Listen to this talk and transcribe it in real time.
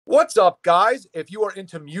What's up, guys? If you are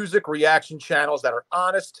into music reaction channels that are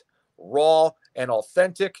honest, raw, and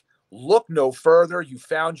authentic, look no further. You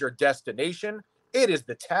found your destination. It is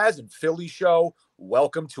the Tazzz N Philly Show.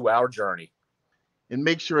 Welcome to our journey. And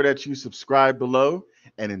make sure that you subscribe below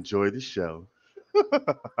and enjoy the show.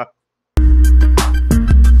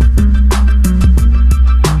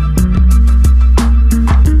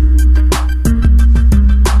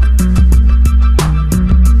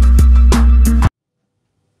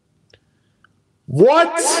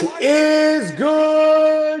 What is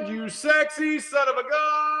good, you sexy son of a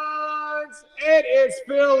guns? It is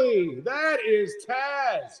Philly. That is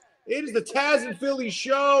Tazzz. It is the Tazzz N Philly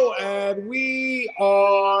Show, and we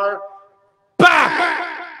are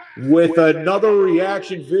back with another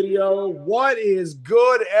reaction video. What is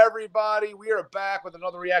good, everybody? We are back with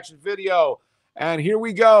another reaction video, and here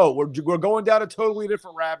we go. We're going down a totally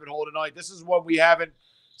different rabbit hole tonight. This is what we haven't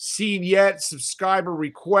seen yet. Subscriber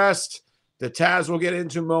request. The Tazzz will get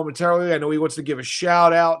into momentarily. I know he wants to give a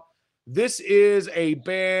shout out. This is a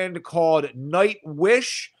band called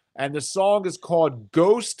Nightwish, and the song is called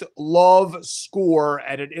Ghost Love Score,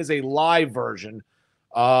 and it is a live version.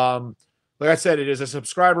 Like I said, it is a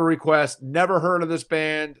subscriber request. Never heard of this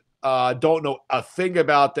band. Don't know a thing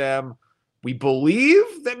about them. We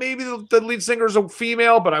believe that maybe the lead singer is a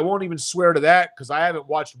female, but I won't even swear to that because I haven't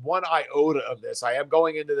watched one iota of this. I am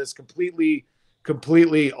going into this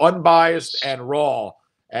completely unbiased and raw,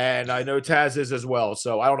 and I know Tazzz is as well,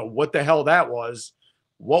 so I don't know what the hell that was.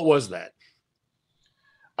 What was that?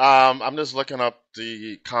 I'm just looking up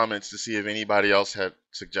the comments to see if anybody else had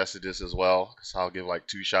suggested this as well, because I'll give like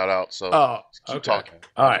 2 shout outs. So keep talking.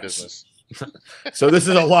 All right. Business. So this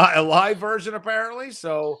is a live version apparently.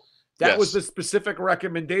 So that was the specific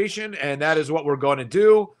recommendation, and that is what we're going to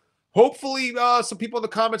do. Hopefully some people in the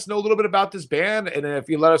comments know a little bit about this band, and if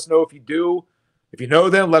you let us know if you do. If you know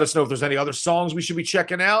them, let us know if there's any other songs we should be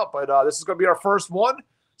checking out. But this is going to be our first one.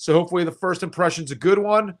 So hopefully the first impression's a good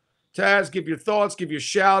one. Tazzz, give your thoughts, give your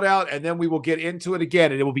shout out, and then we will get into it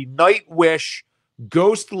again. And it will be Nightwish,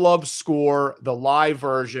 Ghost Love Score, the live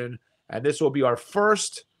version. And this will be our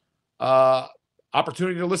first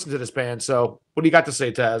opportunity to listen to this band. So what do you got to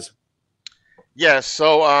say, Tazzz? Yes,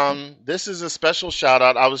 so this is a special shout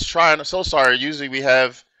out. I was trying, so sorry. Usually we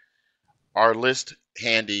have our list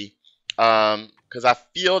handy. Because I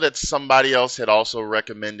feel that somebody else had also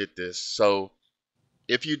recommended this. So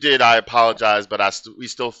if you did, I apologize, but we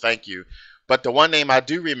still thank you. But the one name I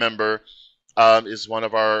do remember is one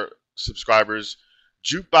of our subscribers,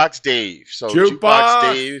 Jukebox Dave. So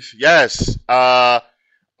Jukebox Dave, yes,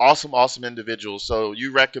 awesome individual. So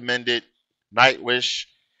you recommended Nightwish,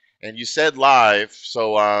 and you said live.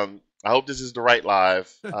 So I hope this is the right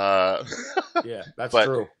live. Yeah, that's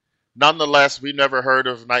true. Nonetheless, we never heard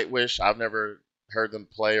of Nightwish. I've never heard them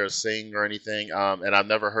play or sing or anything, and I've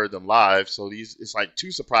never heard them live. So it's like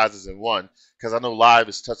 2 surprises in one, because I know live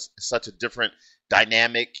is such a different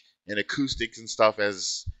dynamic and acoustics and stuff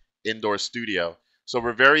as indoor studio. So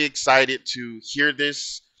we're very excited to hear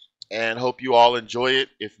this and hope you all enjoy it.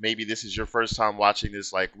 If maybe this is your first time watching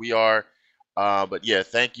this like we are. But yeah,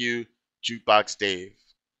 thank you, Jukebox Dave.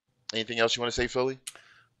 Anything else you want to say, Philly?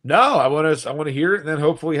 No, I want to hear it, and then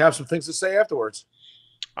hopefully have some things to say afterwards.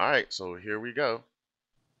 All right, so here we go.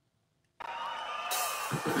 Ooh,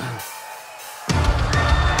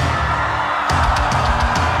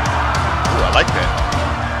 I like that.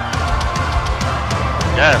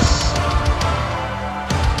 Yes.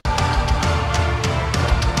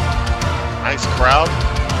 Nice crowd.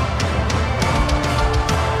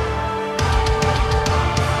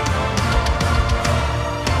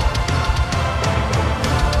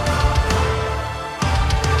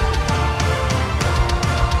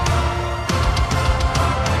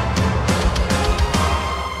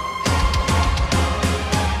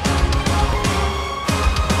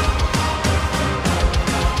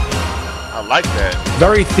 Like that.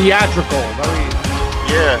 Very theatrical, very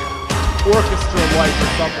orchestra-like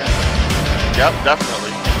or something. Yep,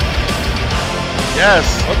 definitely. Yes,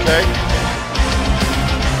 okay.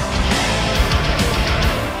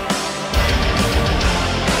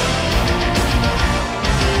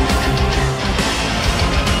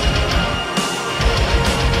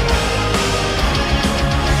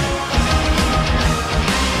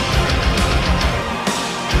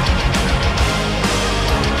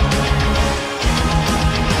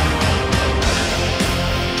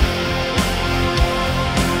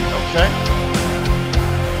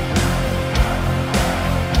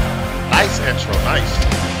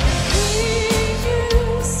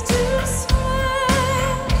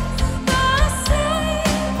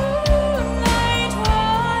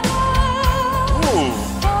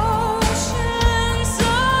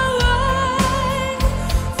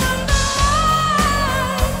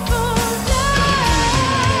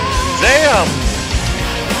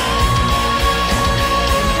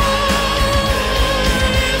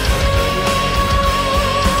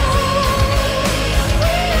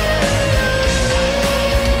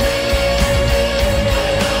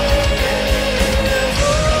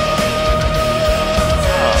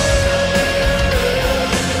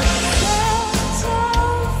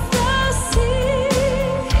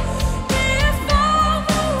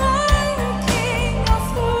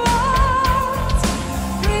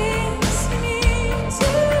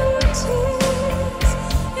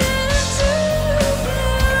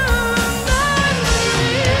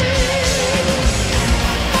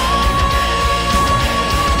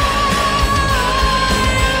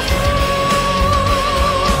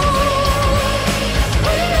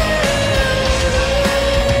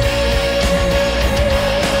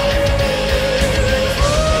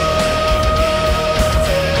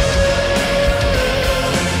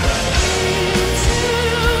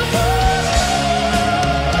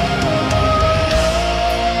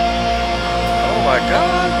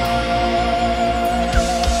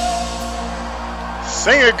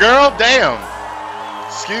 Sing it, girl. Damn.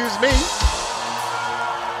 Excuse me.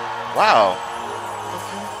 Wow.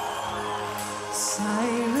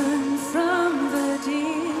 Siren from the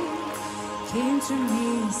deep came to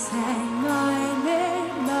me, sang my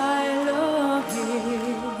name, my love.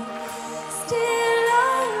 Still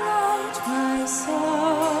I write my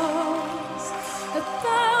songs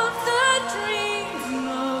about the dream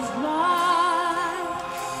of mine,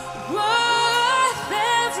 worth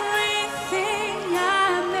everything I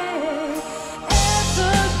may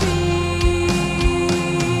ever be.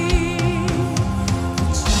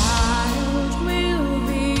 Child will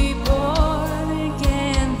be born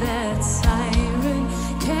again, that siren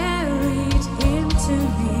carried him to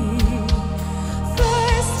me.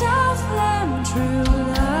 First of them true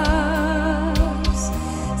loves,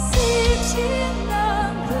 sitting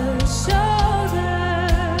on the shoulder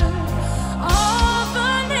of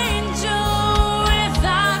an angel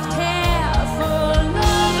without care for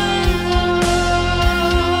love alone.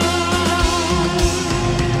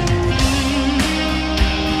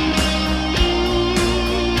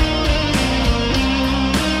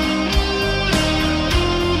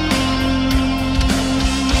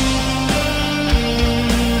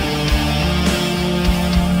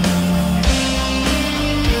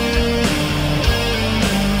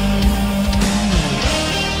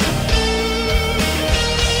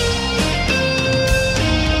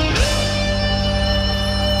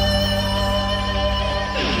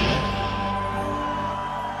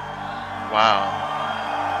 Wow.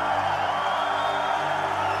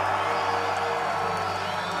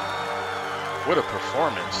 What a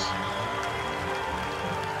performance.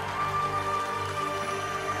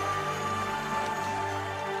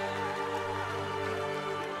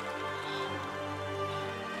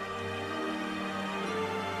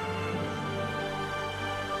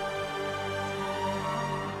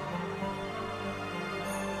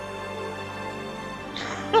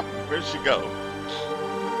 Where'd she go?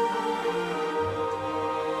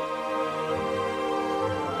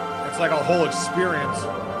 It's like a whole experience.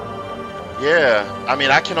 Yeah, I mean,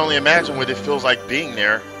 I can only imagine what it feels like being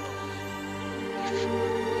there.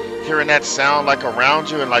 Hearing that sound like around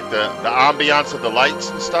you and like the ambiance of the lights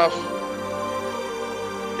and stuff.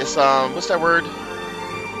 It's what's that word?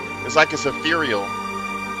 It's like it's ethereal.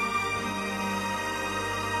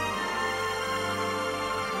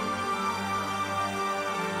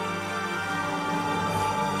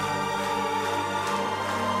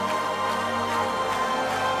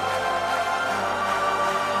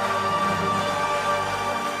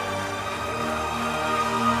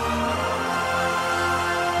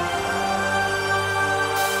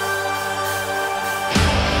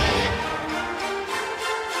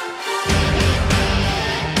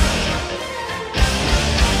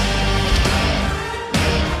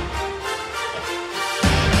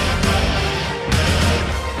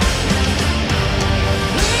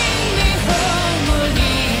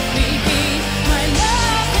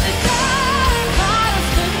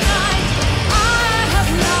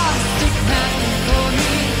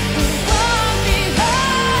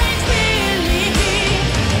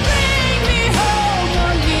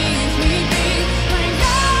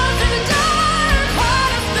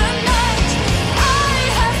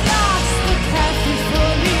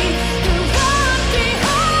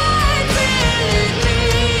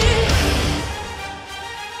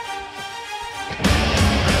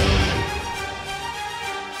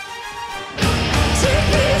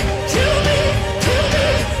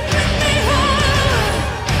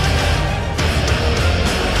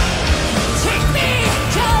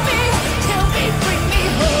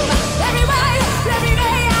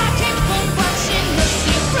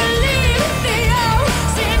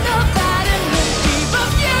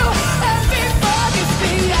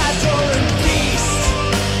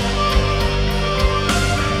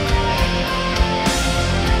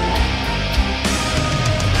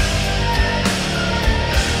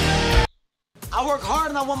 I work hard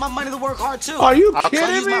and I want my money to work hard too. Are you I'll So I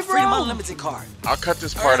kidding use me, my Freedom bro? Unlimited card. I'll cut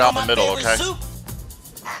this part out in the middle, okay?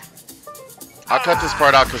 I'll cut this Ah.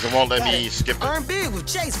 part out because it won't let me skip it. Earn big with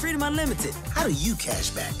Chase Freedom Unlimited. How do you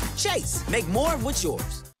cash back? Chase, make more of what's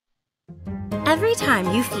yours. Every time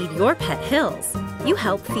you feed your pet Hills, you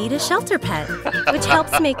help feed a shelter pet, which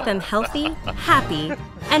helps make them healthy, happy,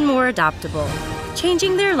 and more adoptable,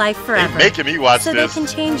 changing their life They're forever making me watch so this. they can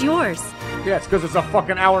change yours. Yeah, it's because it's a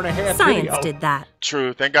fucking hour and a half Science video. did that.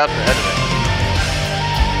 True. Thank God for editing.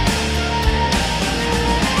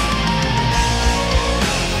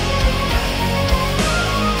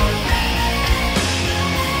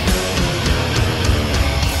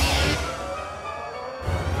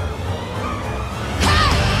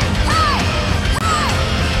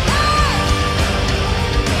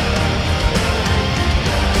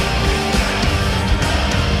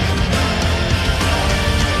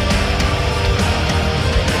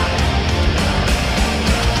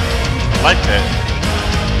 like that.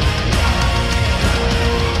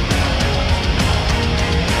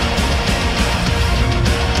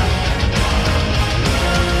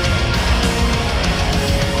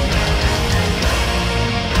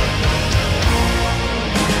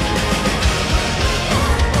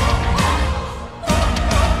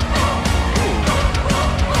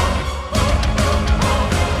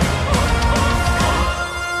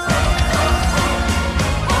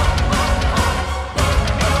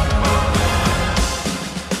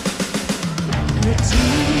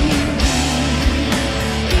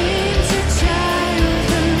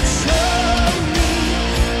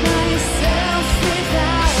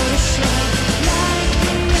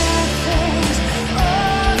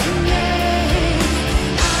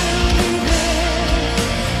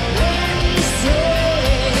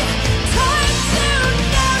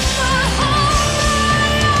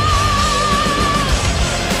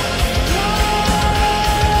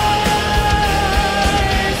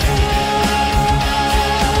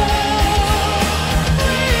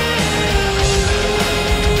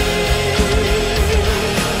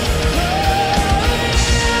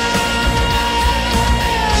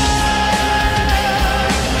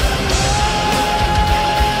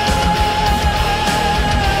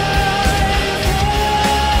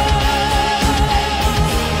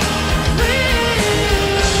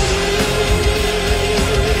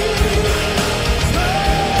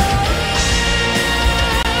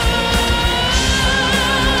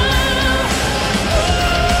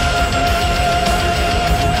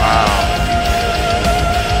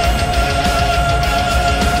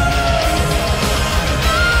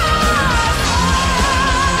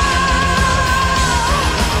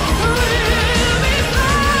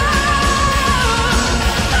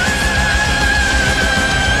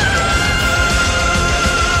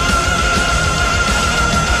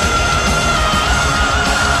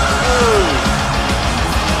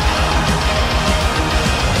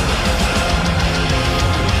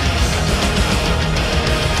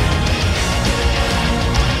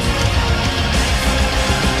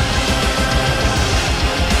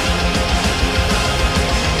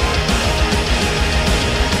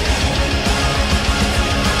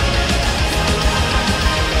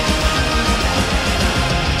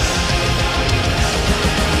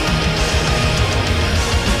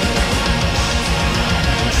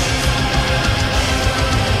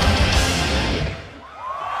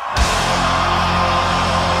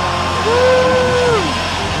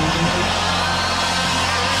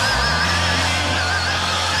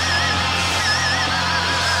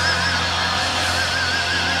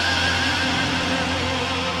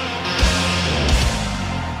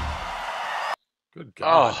 Good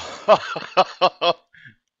God. Oh,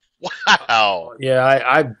 wow.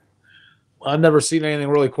 Yeah, I've never seen anything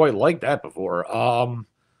really quite like that before.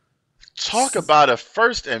 Talk about a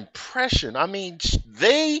first impression. I mean,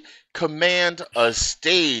 they command a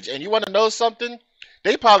stage, and you want to know something?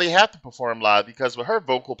 They probably have to perform live because with her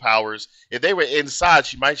vocal powers, if they were inside,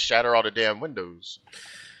 she might shatter all the damn windows.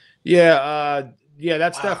 Yeah,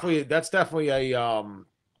 that's Wow. definitely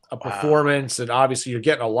a performance, and obviously you're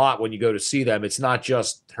getting a lot when you go to see them. It's not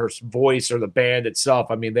just her voice or the band itself.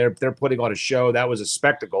 I mean, they're putting on a show. That was a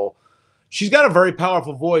spectacle. She's got a very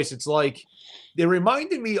powerful voice. It's like they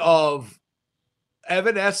reminded me of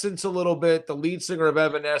Evanescence a little bit, the lead singer of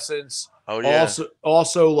Evanescence. Oh yeah.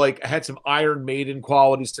 Also like had some Iron Maiden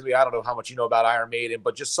qualities to me. I don't know how much you know about Iron Maiden,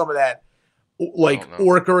 but just some of that like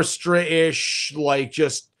orchestra-ish, like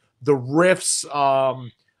just the riffs.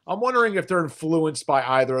 I'm wondering if they're influenced by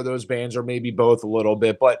either of those bands or maybe both a little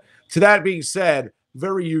bit. But to that being said,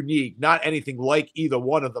 very unique. Not anything like either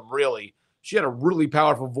one of them, really. She had a really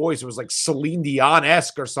powerful voice. It was like Celine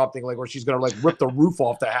Dion-esque or something, like where she's going to like rip the roof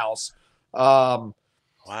off the house. Wow.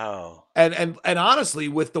 And honestly,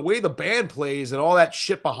 with the way the band plays and all that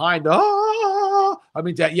shit behind, I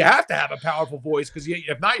mean, that you have to have a powerful voice because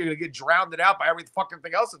if not, you're going to get drowned out by every fucking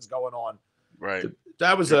thing else that's going on. Right.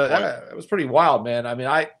 That was that was pretty wild, man. I mean,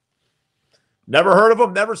 I never heard of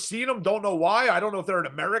them, never seen them, don't know why. I don't know if they're an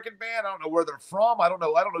American band. I don't know where they're from. I don't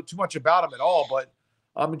know too much about them at all, but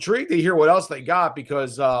I'm intrigued to hear what else they got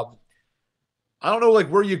because I don't know like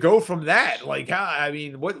where you go from that. Like, I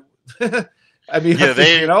mean, what I mean,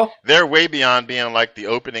 yeah, they're way beyond being like the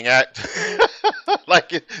opening act.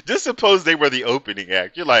 Like, just suppose they were the opening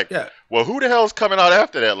act. You're like, well, who the hell's coming out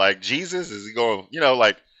after that? Like, Jesus? Is he going,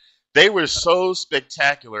 like, they were so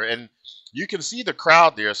spectacular. And you can see the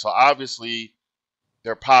crowd there, so obviously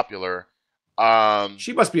they're popular.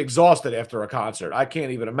 She must be exhausted after a concert. I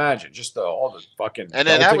can't even imagine. Just all the fucking. And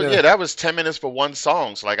then that was 10 minutes for one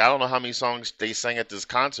song. So, like, I don't know how many songs they sang at this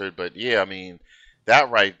concert, but yeah, I mean,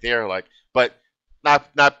 That right there, like, but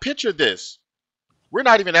now picture this. We're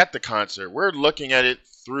not even at the concert. We're looking at it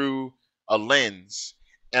through a lens,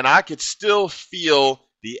 and I could still feel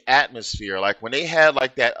the atmosphere. Like when they had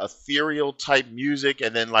like that ethereal type music,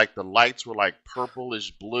 and then like the lights were like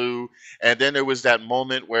purplish blue, and then there was that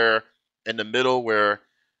moment where in the middle where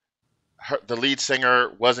the lead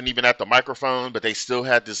singer wasn't even at the microphone, but they still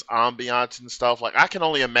had this ambiance and stuff. Like I can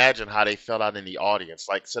only imagine how they felt out in the audience.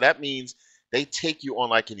 Like so that means they take you on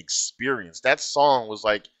like an experience. That song was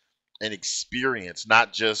like an experience,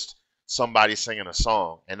 not just somebody singing a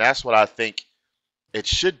song. And that's what I think it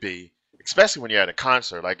should be, especially when you're at a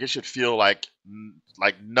concert. Like it should feel like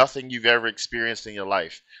nothing you've ever experienced in your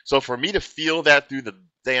life. So for me to feel that through the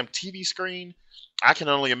damn TV screen, I can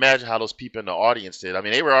only imagine how those people in the audience did. I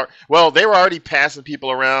mean, they were already passing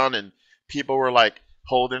people around, and people were like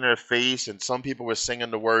holding their face, and some people were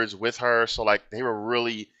singing the words with her. So like they were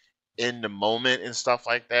really in the moment and stuff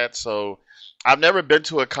like that. So I've never been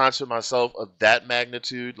to a concert myself of that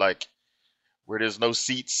magnitude, like where there's no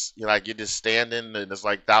seats, you know, like you're just standing and there's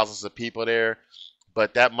like thousands of people there.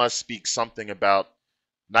 But that must speak something about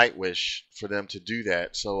Nightwish for them to do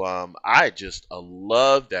that. So I just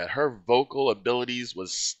love that. Her vocal abilities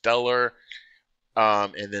was stellar.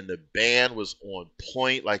 And then the band was on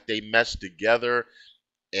point, like they meshed together.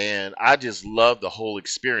 And I just love the whole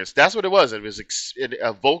experience. That's what it was. It was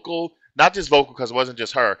a vocal, not just vocal because it wasn't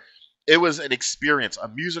just her. It was an experience, a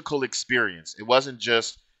musical experience. It wasn't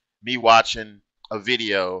just me watching a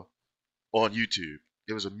video on YouTube.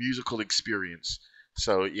 It was a musical experience.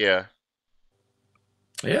 So yeah.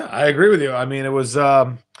 Yeah, I agree with you. I mean, it was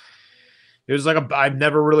like I've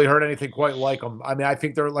never really heard anything quite like them. I mean, I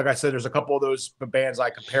think like I said, there's a couple of those bands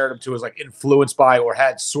I compared them to as like influenced by or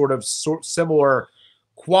had sort of similar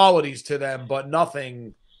qualities to them, but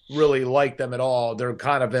nothing really like them at all. They're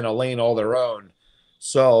kind of in a lane all their own.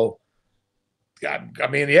 So, I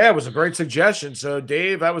mean, yeah, it was a great suggestion. So,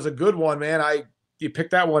 Dave, that was a good one, man. You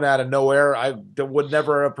picked that one out of nowhere. I would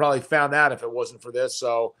never have probably found that if it wasn't for this.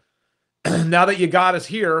 So, now that you got us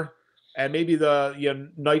here, and maybe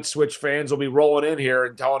the Night Switch fans will be rolling in here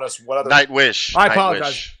and telling us what other Nightwish. I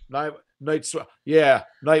apologize. Yeah,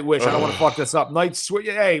 Nightwish. I don't want to fuck this up. Night Switch.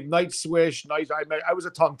 Hey, Night Swish. I was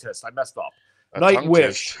a tongue twist. I messed up.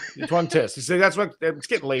 Nightwish. Tongue twist. You see, that's what it's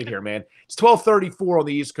getting late here, man. It's 12:34 on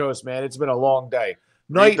the East Coast, man. It's been a long day.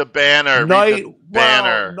 Read the banner.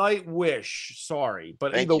 Nightwish. Sorry,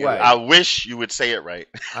 but either way, I wish you would say it right.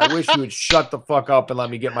 I wish you would shut the fuck up and let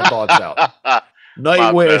me get my thoughts out. My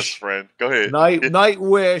Nightwish, best friend. Go ahead.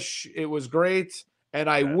 Nightwish. It was great, and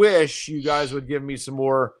I wish you guys would give me some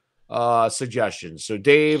more suggestions. So,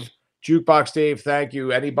 Dave, Jukebox Dave, thank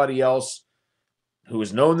you. Anybody else who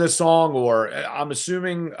has known this song, or I'm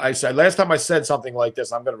assuming I said last time I said something like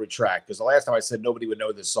this, I'm going to retract because the last time I said nobody would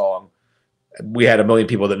know this song. We had 1 million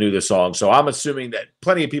people that knew this song. So I'm assuming that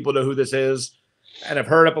plenty of people know who this is and have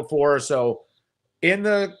heard it before. So in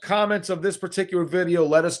the comments of this particular video,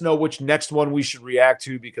 let us know which next one we should react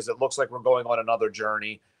to because it looks like we're going on another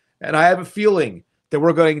journey. And I have a feeling that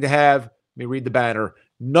we're going to have, let me read the banner,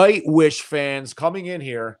 Nightwish fans coming in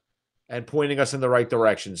here and pointing us in the right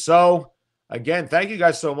direction. So again, thank you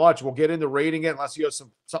guys so much. We'll get into rating it unless you have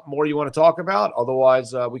something more you want to talk about.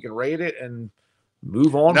 Otherwise, we can rate it and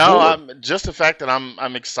move on. No, just the fact that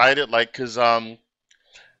I'm excited, like, because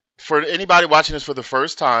for anybody watching this for the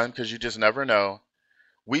first time, because you just never know,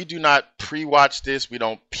 we do not pre-watch this. We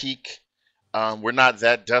don't peek. We're not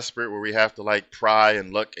that desperate where we have to like pry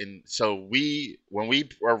and look. And so when we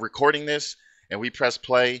are recording this and we press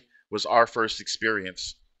play, was our first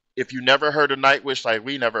experience. If you never heard of Nightwish, like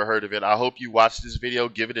we never heard of it, I hope you watch this video.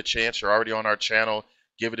 Give it a chance. You're already on our channel.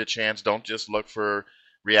 Give it a chance. Don't just look for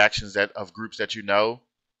reactions of groups that you know.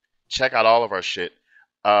 Check out all of our shit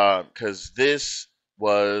because this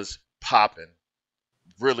was popping.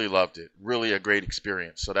 Really loved it. Really a great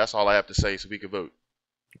experience. So that's all I have to say so we can vote.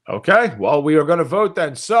 Okay, well, we are going to vote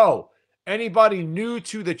then. So anybody new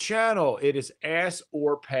to the channel, it is ass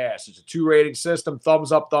or pass. It's a 2 rating system,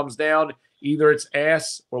 thumbs up, thumbs down. Either it's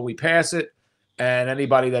ass or we pass it. And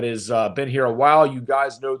anybody that has been here a while, you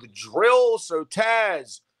guys know the drill. So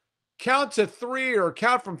Tazzz, count to 3 or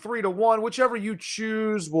count from 3 to 1, whichever you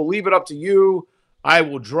choose. We'll leave it up to you. I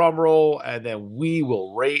will drum roll, and then we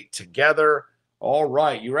will rate together. All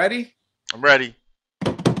right, you ready? I'm ready.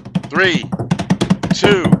 3,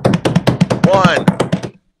 2, 1.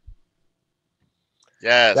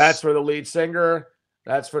 Yes. That's for the lead singer.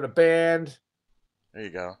 That's for the band. There you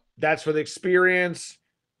go. That's for the experience.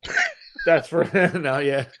 That's for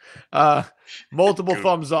multiple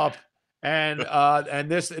thumbs up. And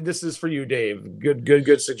this is for you, Dave.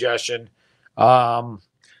 Good suggestion.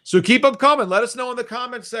 So keep them coming. Let us know in the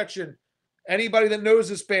comment section. Anybody that knows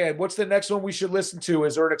this band, what's the next one we should listen to?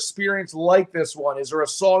 Is there an experience like this one? Is there a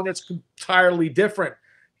song that's entirely different?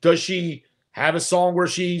 Does she have a song where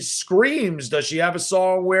she screams? Does she have a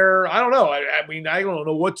song where, I don't know. I mean, I don't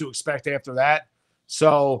know what to expect after that.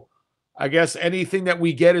 So I guess anything that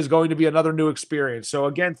we get is going to be another new experience. So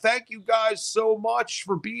again, thank you guys so much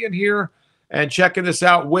for being here and checking this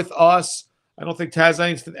out with us. I don't think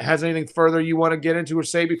Tazzz has anything further you want to get into or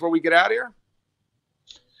say before we get out of here.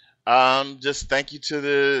 Just thank you to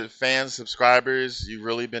the fans, subscribers. You've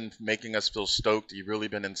really been making us feel stoked. You've really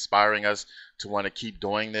been inspiring us to want to keep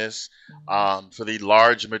doing this. For the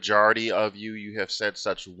large majority of you, you have said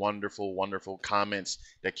such wonderful, wonderful comments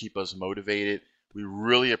that keep us motivated. We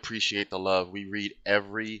really appreciate the love. We read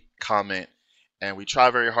every comment, and we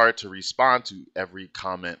try very hard to respond to every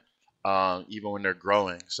comment, even when they're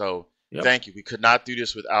growing. So thank you. We could not do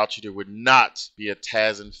this without you. There would not be a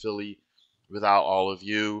Tazzz N Philly without all of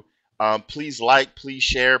you. Please like, please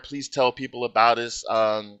share, please tell people about us.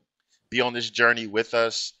 Be on this journey with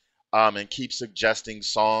us, and keep suggesting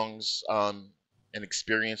songs and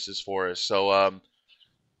experiences for us. So,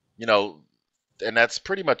 you know, and that's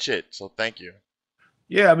pretty much it. So thank you.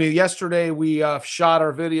 Yeah, I mean, yesterday we shot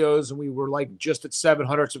our videos and we were like just at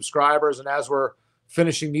 700 subscribers. And as we're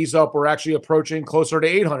finishing these up, we're actually approaching closer to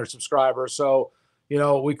 800 subscribers. So, you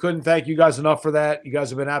know, we couldn't thank you guys enough for that. You guys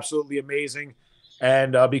have been absolutely amazing.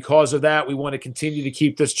 And because of that, we want to continue to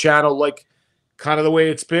keep this channel like kind of the way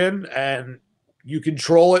it's been. And you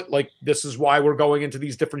control it. Like, this is why we're going into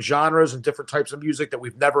these different genres and different types of music that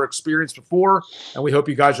we've never experienced before. And we hope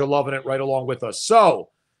you guys are loving it right along with us. So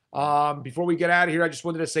before we get out of here, I just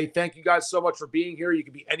wanted to say thank you guys so much for being here. You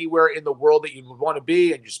can be anywhere in the world that you would want to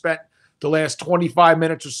be. And you spent the last 25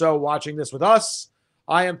 minutes or so watching this with us.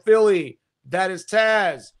 I am Philly. That is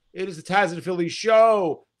Tazzz. It is the Tazzz N Philly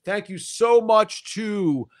show. Thank you so much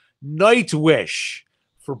to Nightwish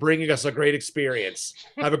for bringing us a great experience.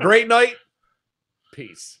 Have a great night.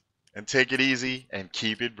 Peace. And take it easy and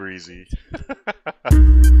keep it breezy.